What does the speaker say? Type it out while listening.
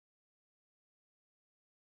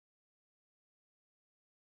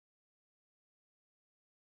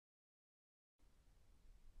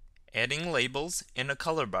Adding labels and a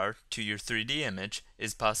color bar to your 3D image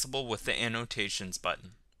is possible with the Annotations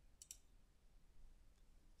button.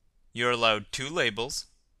 You're allowed 2 labels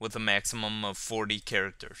with a maximum of 40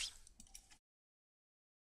 characters.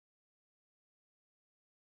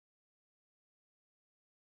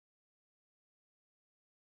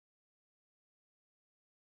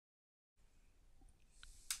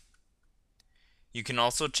 You can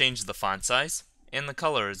also change the font size and the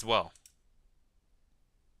color as well.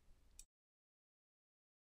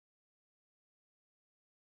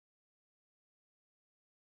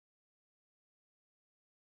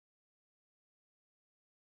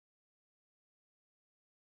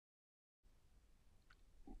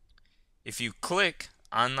 If you click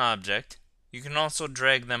on the object, you can also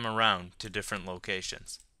drag them around to different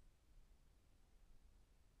locations.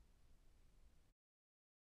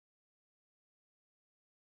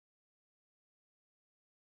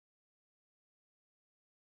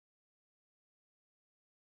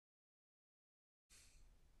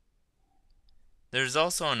 There's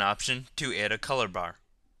also an option to add a color bar.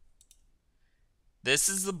 This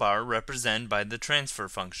is the bar represented by the transfer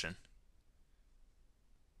function.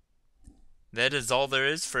 That is all there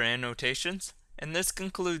is for annotations, and this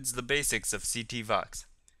concludes the basics of CTVox.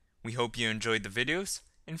 We hope you enjoyed the videos,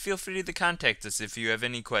 and feel free to contact us if you have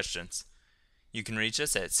any questions. You can reach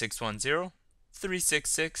us at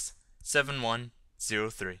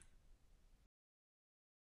 610-366-7103.